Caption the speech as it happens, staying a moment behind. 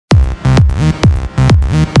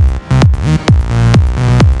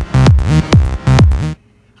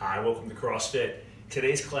CrossFit.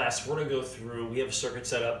 Today's class, we're gonna go through, we have a circuit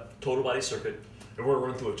set up, total body circuit, and we're gonna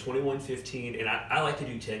run through a 21, 15, and I like to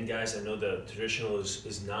do 10 guys. I know the traditional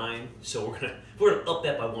is 9, so we're gonna up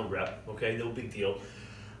that by 1 rep, okay? No big deal.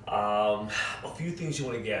 A few things you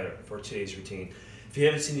wanna gather for today's routine. If you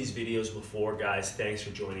haven't seen these videos before, guys, thanks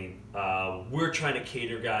for joining. We're trying to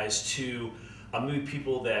cater, guys, to maybe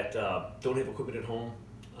people that don't have equipment at home,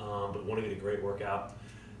 but want to get a great workout.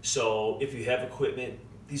 So if you have equipment,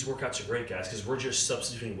 these workouts are great, guys, because we're just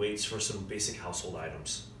substituting weights for some basic household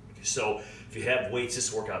items. Okay, so if you have weights,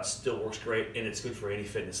 this workout still works great, and it's good for any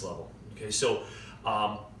fitness level. Okay, so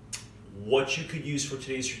what you could use for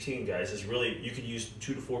today's routine, guys, is really, you could use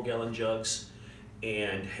 2 to 4 gallon jugs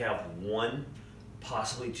and have 1,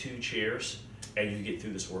 possibly 2 chairs, and you get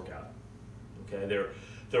through this workout. Okay,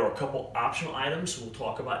 there are a couple optional items we'll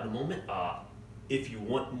talk about in a moment. If you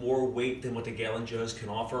want more weight than what the gallon jugs can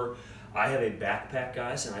offer, I have a backpack,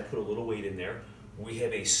 guys, and I put a little weight in there. We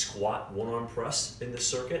have a squat 1-arm press in the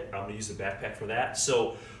circuit. I'm gonna use the backpack for that.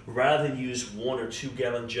 So rather than use 1 or 2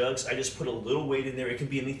 gallon jugs, I just put a little weight in there. It can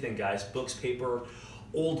be anything, guys, books, paper,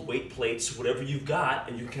 old weight plates, whatever you've got,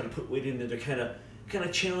 and you can kind of put weight in there to kind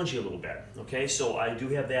of challenge you a little bit, okay? So I do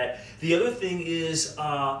have that. The other thing is,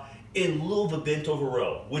 in lieu of a bent over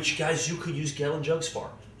row, which, guys, you could use gallon jugs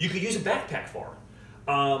for. You could use a backpack for.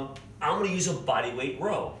 I'm gonna use a body weight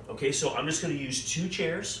row, okay? So I'm just gonna use 2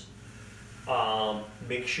 chairs.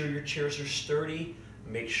 Make sure your chairs are sturdy,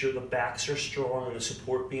 make sure the backs are strong and the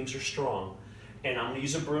support beams are strong. And I'm gonna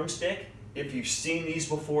use a broomstick. If you've seen these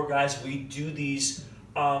before, guys, we do these,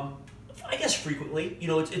 I guess frequently. You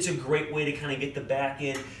know, it's a great way to kind of get the back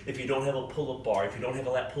in if you don't have a pull-up bar, if you don't have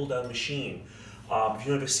a lat pull-down machine, if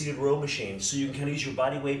you don't have a seated row machine, so you can kind of use your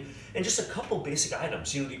body weight and just a couple basic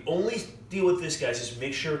items. You know, the only deal with this, guys, is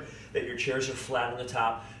make sure that your chairs are flat on the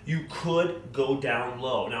top. You could go down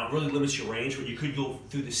low. Now, it really limits your range, but you could go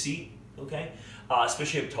through the seat, okay?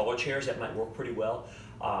 Especially if taller chairs, that might work pretty well.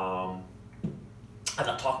 I'll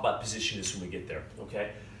talk about position this when we get there,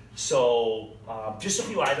 okay? So, just a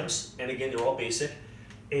few items, and again, they're all basic,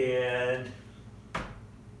 and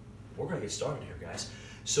we're gonna get started here, guys.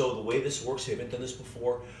 So the way this works, if you haven't done this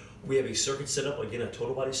before, we have a circuit set up, again, a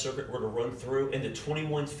total body circuit we're gonna run through, and the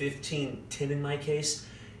 21, 15, 10 in my case,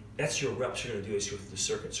 that's your reps you're gonna do as you go through the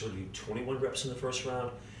circuit. So we're gonna do 21 reps in the first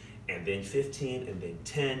round, and then 15, and then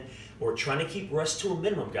 10. We're trying to keep rest to a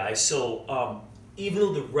minimum, guys. So even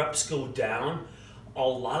though the reps go down, a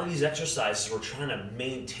lot of these exercises, we're trying to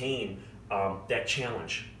maintain that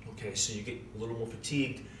challenge. Okay, so you get a little more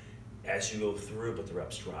fatigued as you go through, but the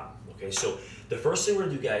reps drop. Okay, so the first thing we're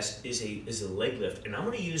gonna do, guys, is a leg lift, and I'm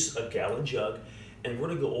gonna use a gallon jug, and we're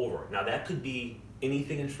gonna go over. Now that could be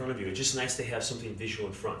anything in front of you. It's just nice to have something visual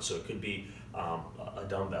in front. So it could be a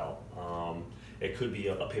dumbbell, it could be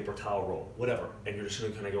a paper towel roll, whatever, and you're just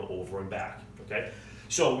gonna kind of go over and back. Okay,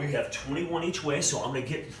 so we have 21 each way. So I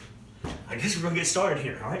guess we're gonna get started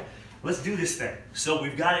here. All right, let's do this thing. So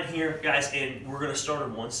we've got it here, guys, and we're gonna start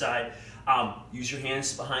on one side. Use your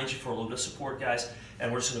hands behind you for a little bit of support, guys,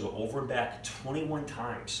 and we're just gonna go over and back 21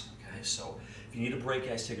 times, okay? So if you need a break,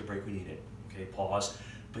 guys, take a break when you need it, okay? Pause,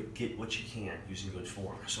 but get what you can using good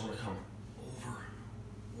form. So I'm gonna come over,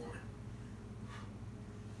 1,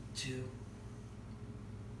 2,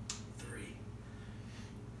 3,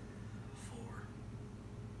 4,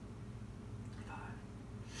 5,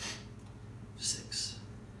 6,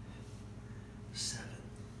 7,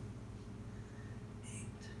 8,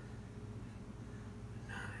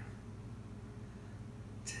 9,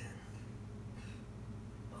 10,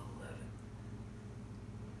 11,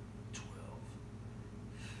 12,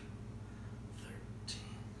 13,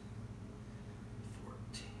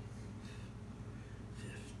 14,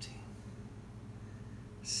 15,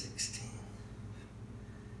 16,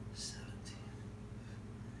 17,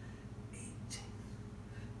 18,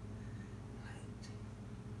 19,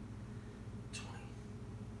 20, 21.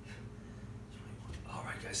 All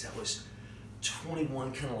right, guys, that was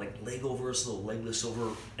 21, kind of like leg overs, a little leg lifts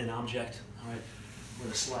over an object. All right, we're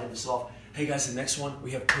gonna slide this off. Hey guys, the next one,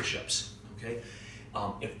 we have push-ups, okay?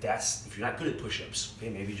 If you're not good at push-ups, okay,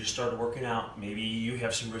 maybe you just started working out, maybe you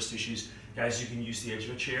have some wrist issues, guys, you can use the edge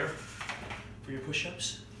of a chair for your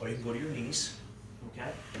push-ups, or you can go to your knees,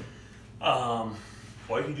 okay?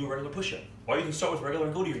 Or you can do a regular push-up, or you can start with regular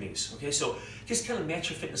and go to your knees, okay? So just kind of match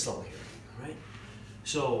your fitness level here, all right?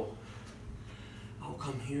 So I'll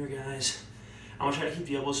come here, guys. I'm gonna try to keep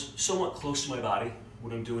the elbows somewhat close to my body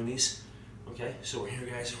when I'm doing these, okay? So we're here,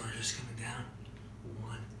 guys, and we're just coming down.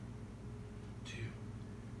 1, 2,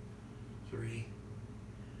 3,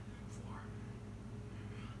 4,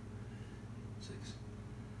 6,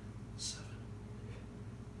 7,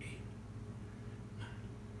 8,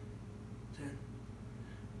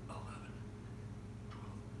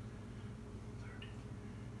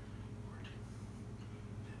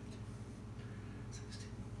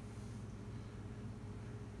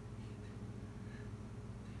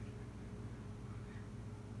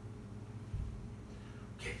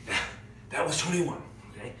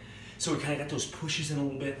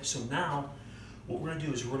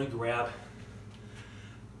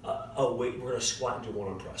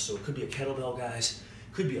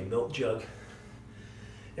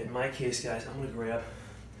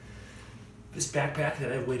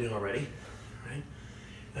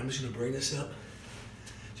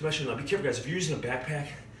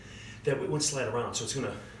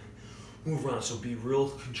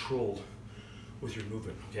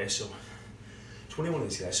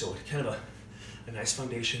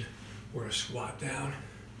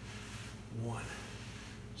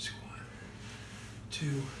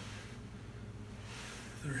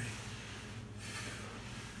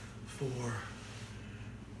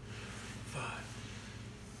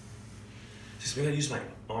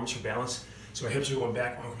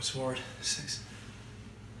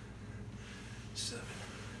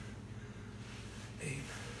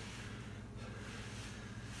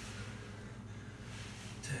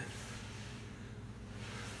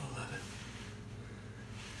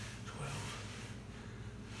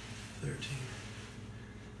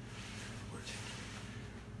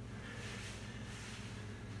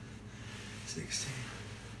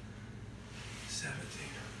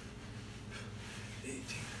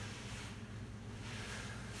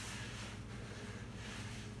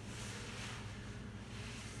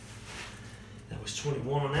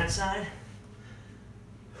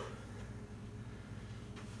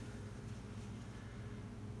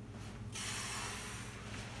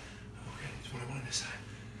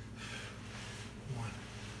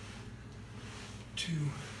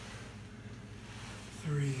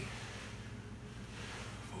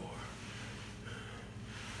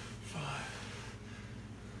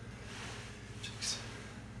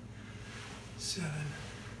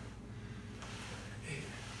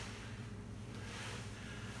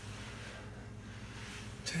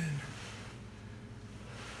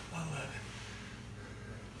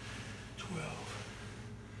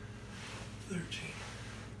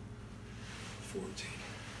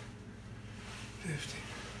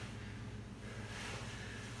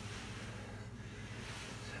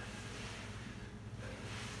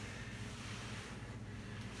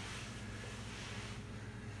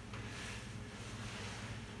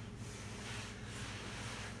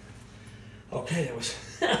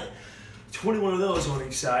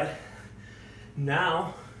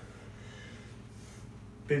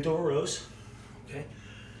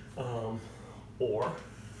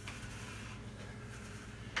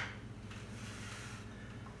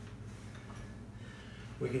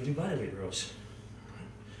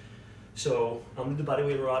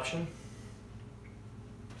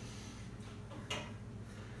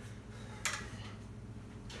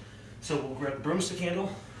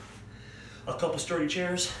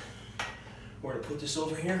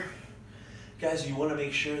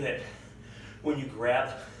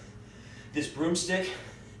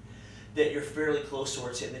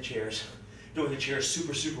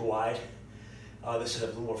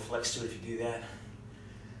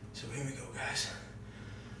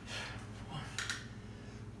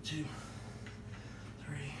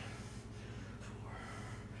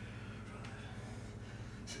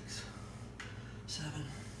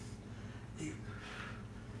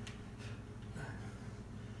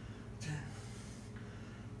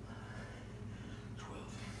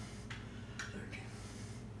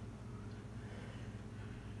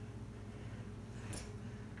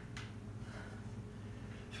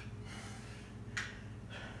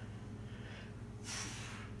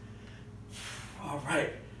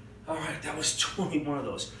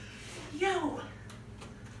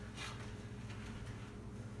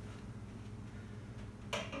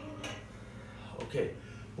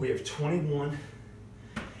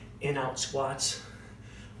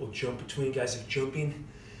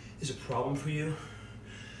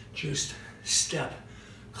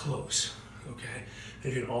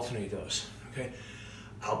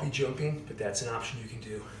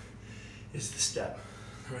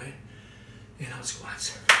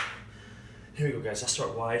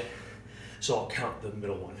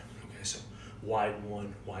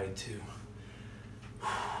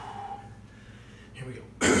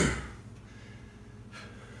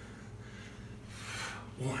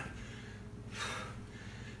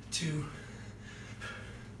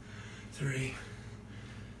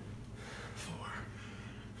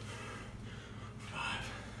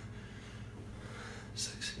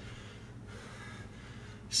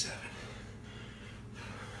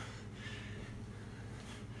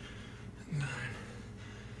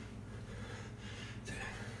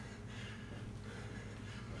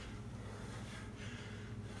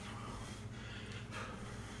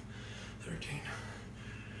 13.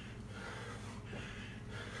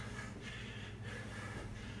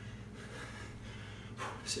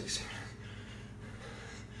 16.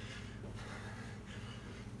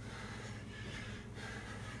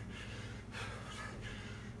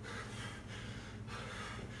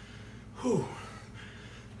 Whew.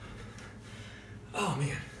 Oh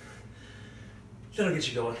man, that'll get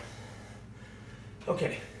you going.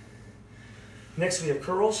 Okay, next we have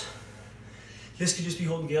curls. This could just be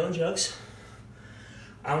holding gallon jugs.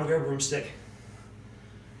 I'm gonna grab a broomstick.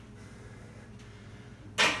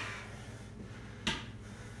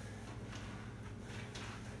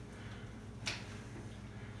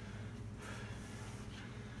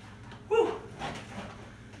 Woo!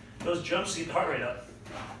 Those jumps get the heart rate up.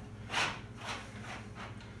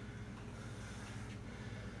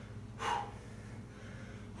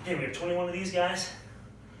 Okay, we have 21 of these guys.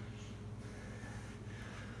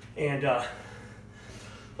 And a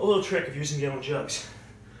little trick of using gallon jugs.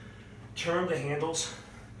 Turn the handles.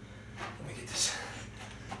 Let me get this.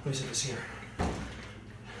 Let me set this here.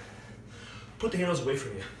 Put the handles away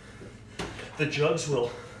from you. The jugs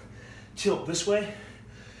will tilt this way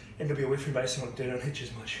and they'll be away from your body so they don't hit you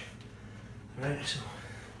as much. Alright, so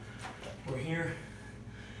we're here.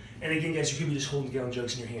 And again, guys, you could be just holding gallon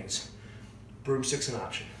jugs in your hands. Broomstick's an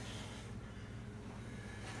option.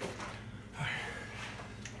 All right.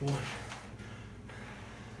 1,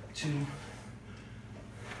 2, 3,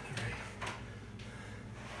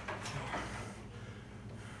 4,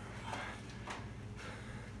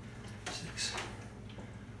 5, 6,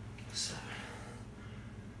 7.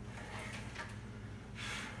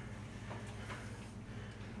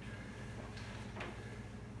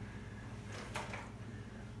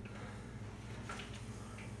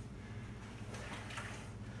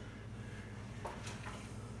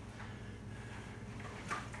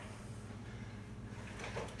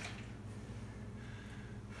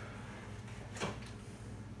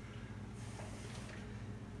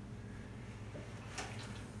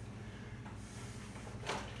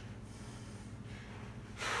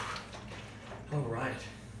 All right.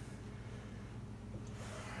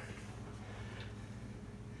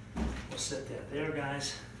 We'll set that there,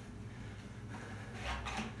 guys.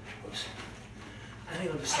 Oops. I think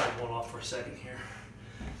I'll just slide one off for a second here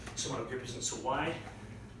so my grip isn't so wide.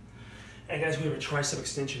 And guys, we have a tricep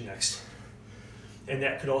extension next. And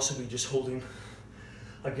that could also be just holding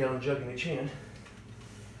a gallon jug in each hand.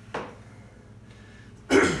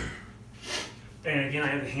 And again, I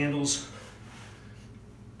have the handles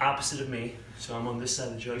opposite of me. So I'm on this side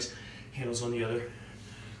of the jugs, handles on the other.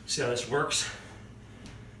 See how this works?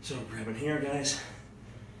 So I'm grabbing here, guys.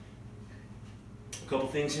 A couple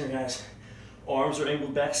things here, guys. Arms are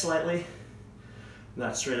angled back slightly,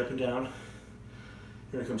 not straight up and down.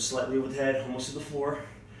 You're gonna come slightly over the head, almost to the floor.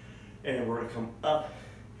 And then we're gonna come up,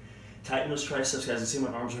 tighten those triceps, guys, and see my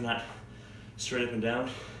arms are not straight up and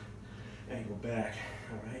down. Angle back,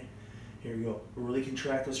 all right? Here we go. Really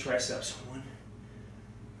contract those triceps. 1,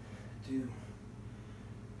 2,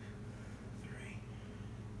 3,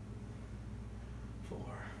 4,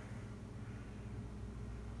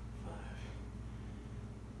 5,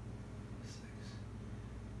 6,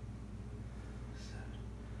 7,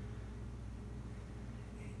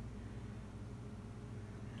 8,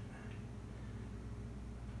 9,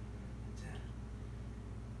 10,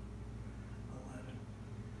 11,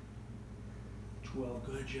 12.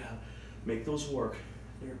 Good job. Make those work.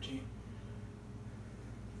 13,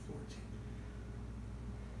 14,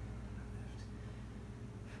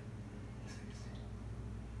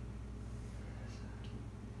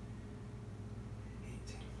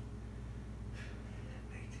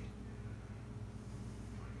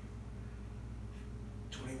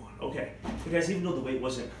 21. Okay, you guys, even though the weight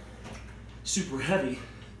wasn't super heavy,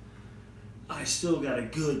 I still got a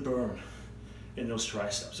good burn in those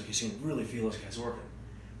triceps. Like you can really feel those guys working.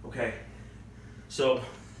 Okay, so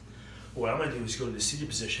what I'm gonna do is go to the seated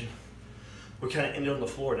position. We're kind of ending on the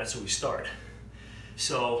floor, that's where we start.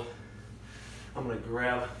 So I'm gonna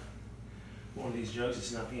grab one of these jugs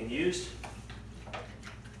that's not being used.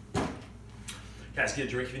 Guys, get a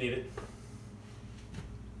drink if you need it.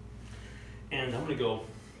 And I'm gonna go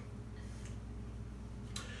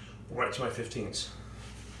right to my 15s.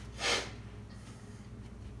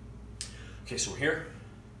 Okay, so we're here,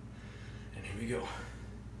 and here we go. 1,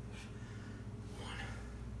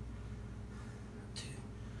 2,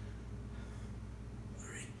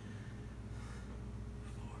 3,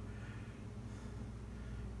 4,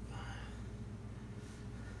 5,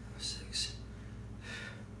 6,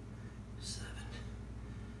 7,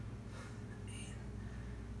 8,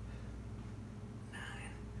 9.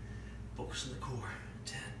 Focus on the core.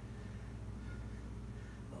 10,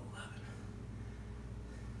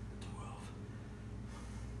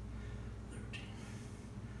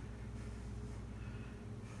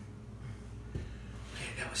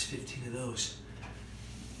 that was 15 of those.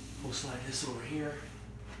 We'll slide this over here.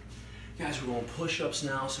 Guys, we're going push-ups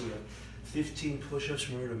now, so we have 15 push-ups.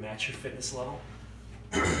 Remember to match your fitness level.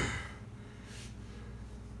 All right.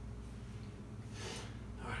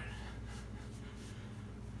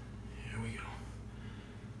 Here we go.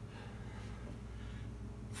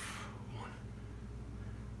 1,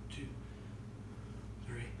 2,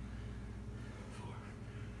 3, 4,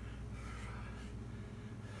 5,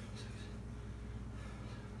 6,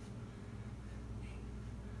 8,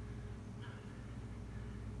 9.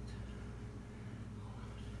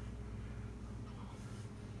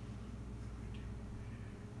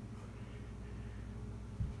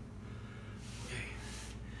 Okay.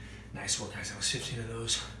 Nice work, guys. That was 15 of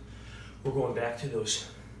those. We're going back to those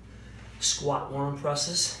squat arm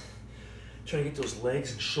presses. Trying to get those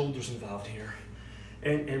legs and shoulders involved here.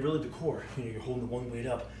 And really the core. You know, you're holding the one weight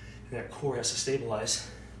up, and that core has to stabilize.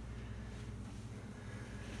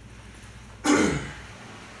 Okay.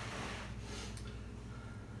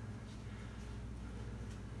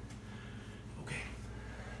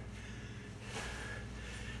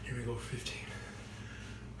 Here we go for 15.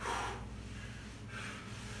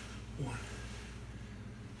 1,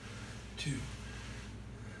 2,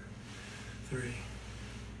 3,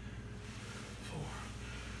 4,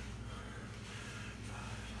 5,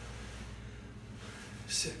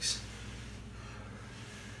 6,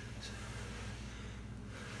 7,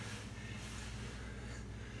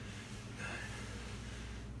 9,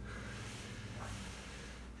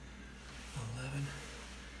 11,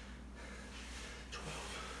 12,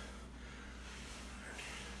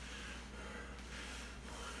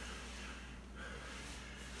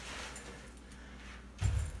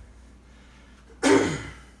 13.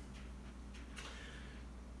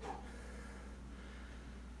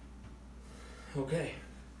 Okay,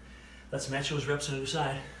 let's match those reps on the other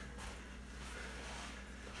side.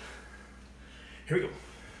 Here we go.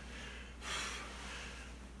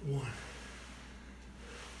 1,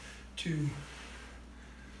 2,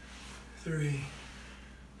 3,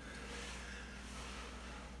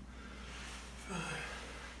 5,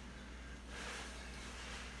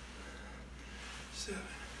 7,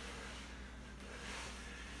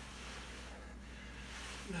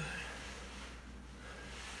 9,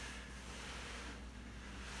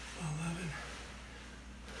 11,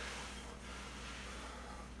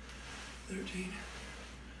 13, 14.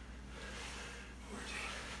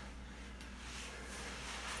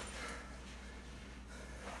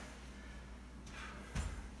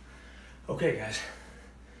 Okay, guys.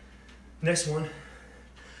 Next one,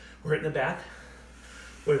 we're hitting the back.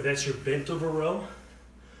 Whether that's your bent over row,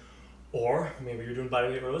 or maybe you're doing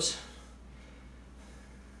bodyweight rows.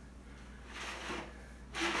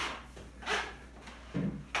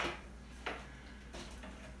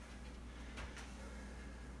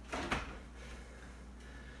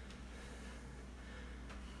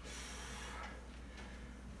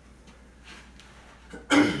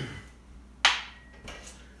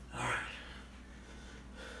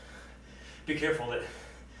 Be careful that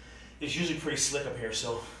it's usually pretty slick up here,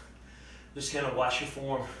 so just kind of watch your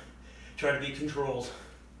form. Try to be controlled.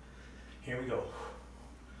 Here we go.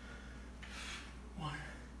 1,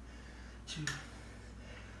 2, 3,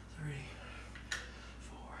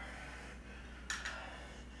 4,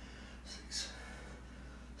 6,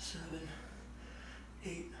 7,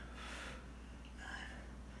 8, 9,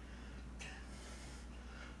 10,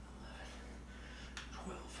 11,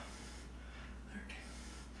 12, 13,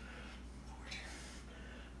 14,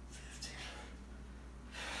 15.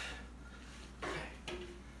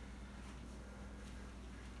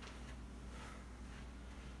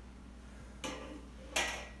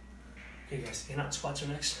 Okay guys, in-out squats are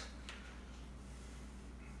next.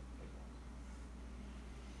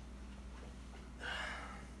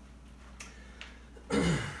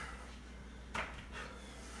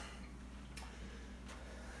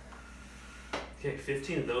 Okay,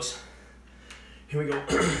 15 of those. Here we go.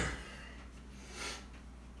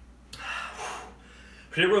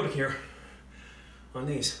 Pretty aerobic here on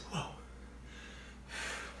these. Whoa.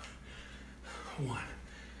 1,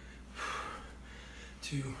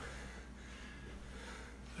 2,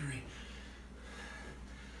 3,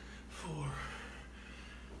 4,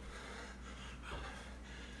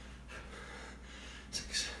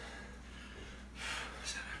 6,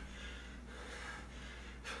 7,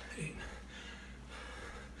 8,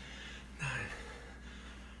 9,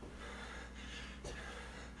 10,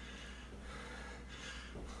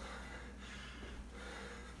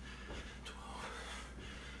 12.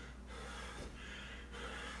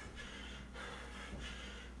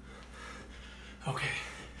 Okay.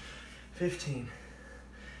 15.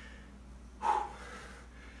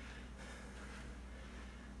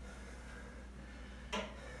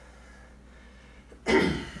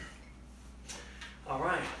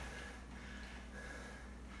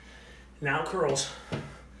 Now curls.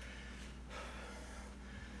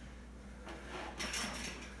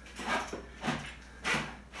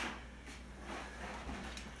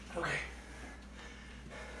 Okay.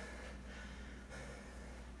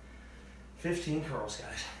 15 curls,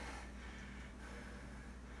 guys.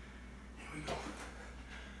 Here we go.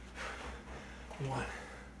 1,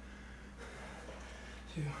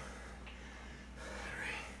 2, 3,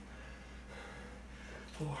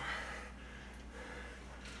 4.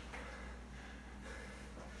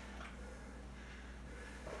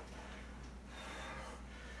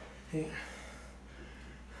 Here.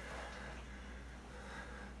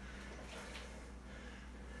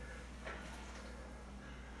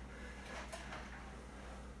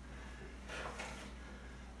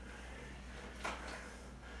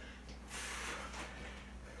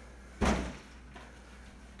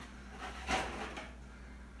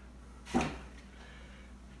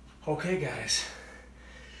 Okay, guys,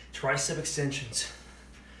 tricep extensions.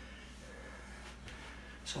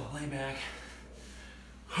 So I'll lay back.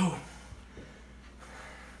 Oh.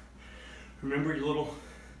 Remember your little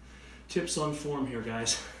tips on form here,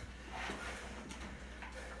 guys.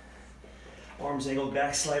 Arms angled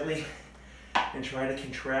back slightly and try to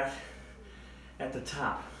contract at the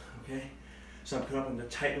top, okay? So I'm coming up and to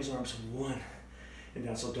tighten those arms, 1 and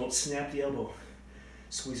down. So don't snap the elbow.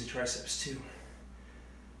 Squeeze the triceps, 2,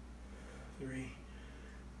 3,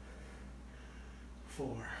 4,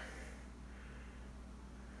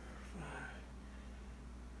 5,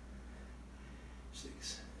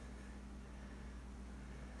 6,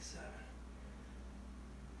 7,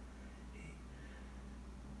 8,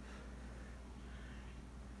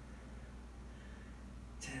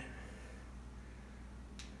 10,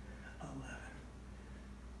 11,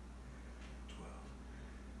 12,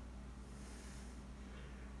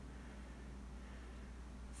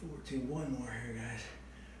 14. One more here, guys.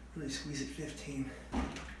 Really squeeze it, 15,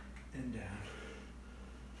 and down.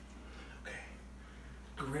 Okay,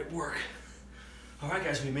 great work. All right,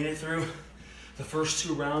 guys, we made it through the first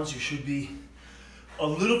 2 rounds. You should be a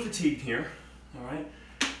little fatigued here, all right?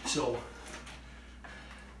 So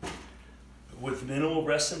with minimal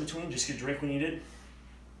rest in between, just get a drink when needed.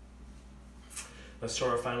 Let's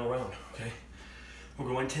start our final round, okay? We're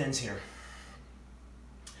going 10s here.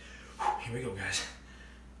 Here we go, guys.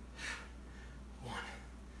 1,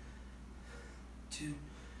 2,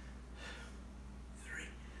 3,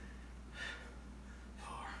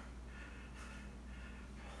 4,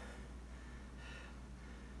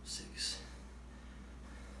 6,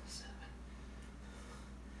 7,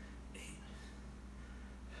 8,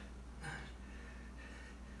 9,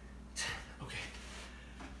 10. Okay.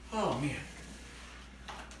 Oh man.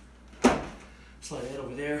 Slide that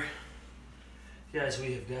over there. Guys,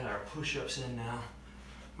 we have got our push-ups in now.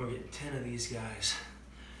 We're getting 10 of these guys.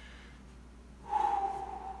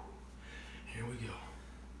 Here we go.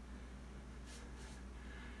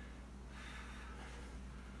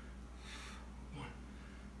 1,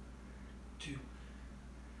 2,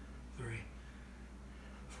 3,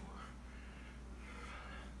 4,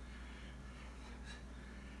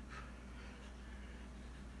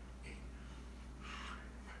 8,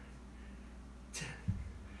 10.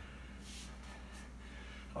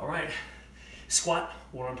 All right, squat,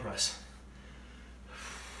 one arm press.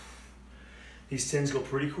 These 10s go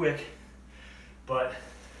pretty quick, but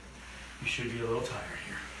you should be a little tired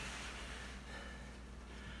here.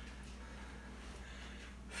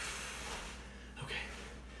 Okay,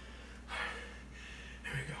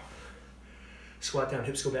 here we go. Squat down,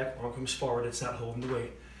 hips go back, arm comes forward, it's not holding the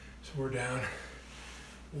weight. So we're down,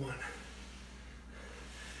 1,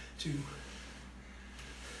 2,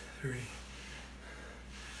 3,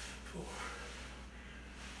 4,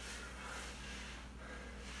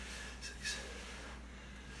 6,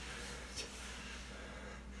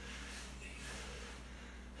 8,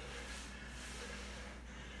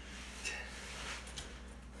 10.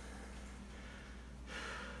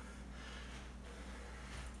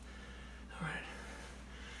 All right,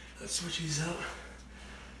 let's switch these up.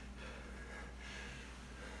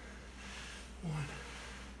 1,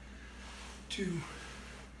 2,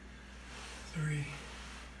 3,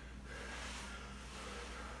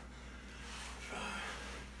 5,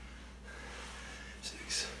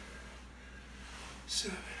 6,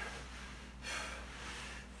 7,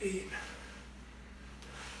 8.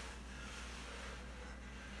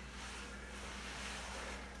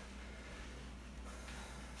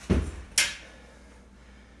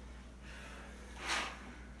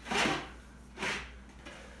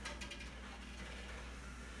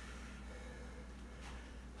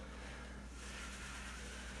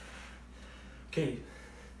 Okay,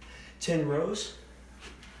 10 rows.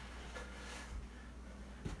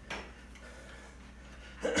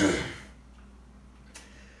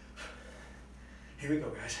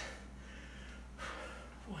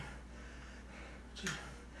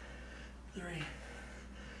 3,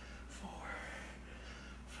 4,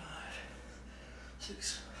 5,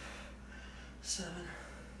 6, 7,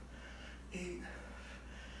 8,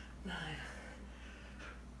 9,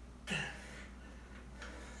 10.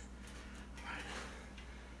 Right.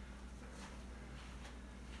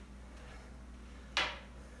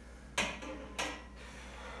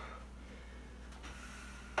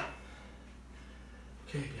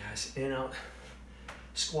 Okay, guys, in out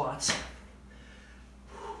squats.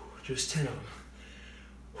 Just 10 of them.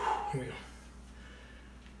 Here we go.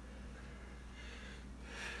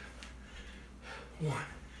 1,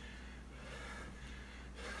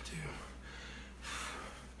 2,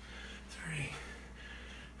 3,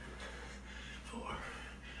 4,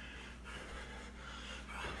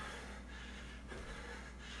 5,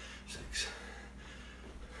 6,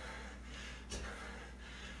 7,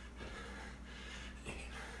 8.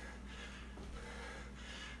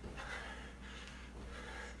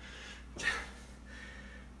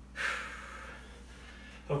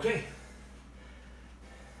 Okay.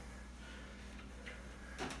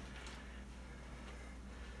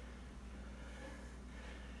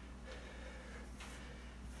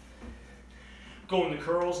 Going to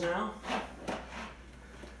curls now.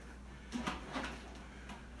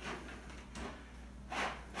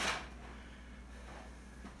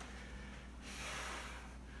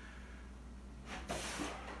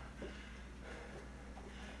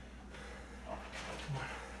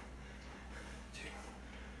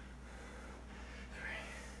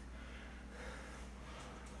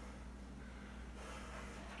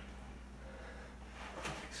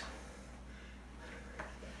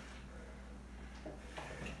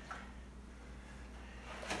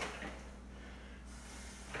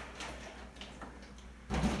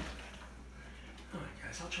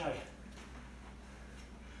 I'll try.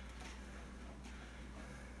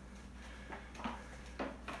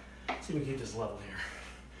 See if we can keep this level here.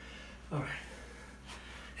 All right.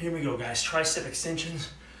 Here we go, guys. Tricep extensions.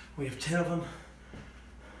 We have 10 of them.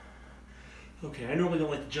 Okay, I normally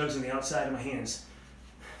don't like the jugs on the outside of my hands,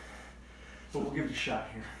 but we'll give it a shot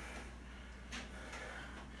here.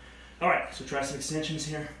 All right, so tricep extensions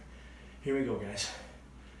here. Here we go, guys.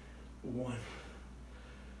 1,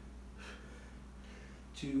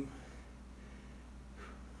 2,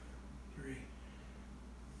 3,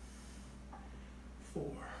 4,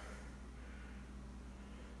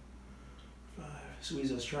 5. Squeeze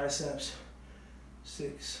those triceps.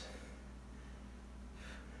 6,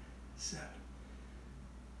 7,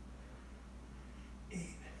 8, 9,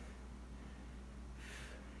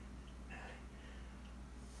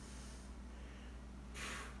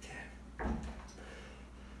 10.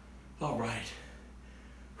 All right.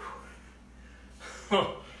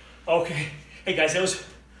 Okay. Hey guys, that was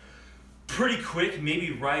pretty quick,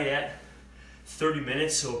 maybe right at 30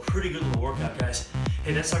 minutes, so a pretty good little workout, guys.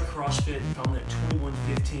 Hey, that's our CrossFit found at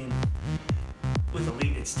 21:15 with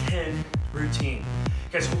Elite. It's 10 routine.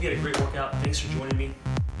 Guys, hope you had a great workout. Thanks for joining me.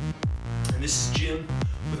 And this is Jim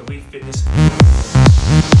with Elite Fitness.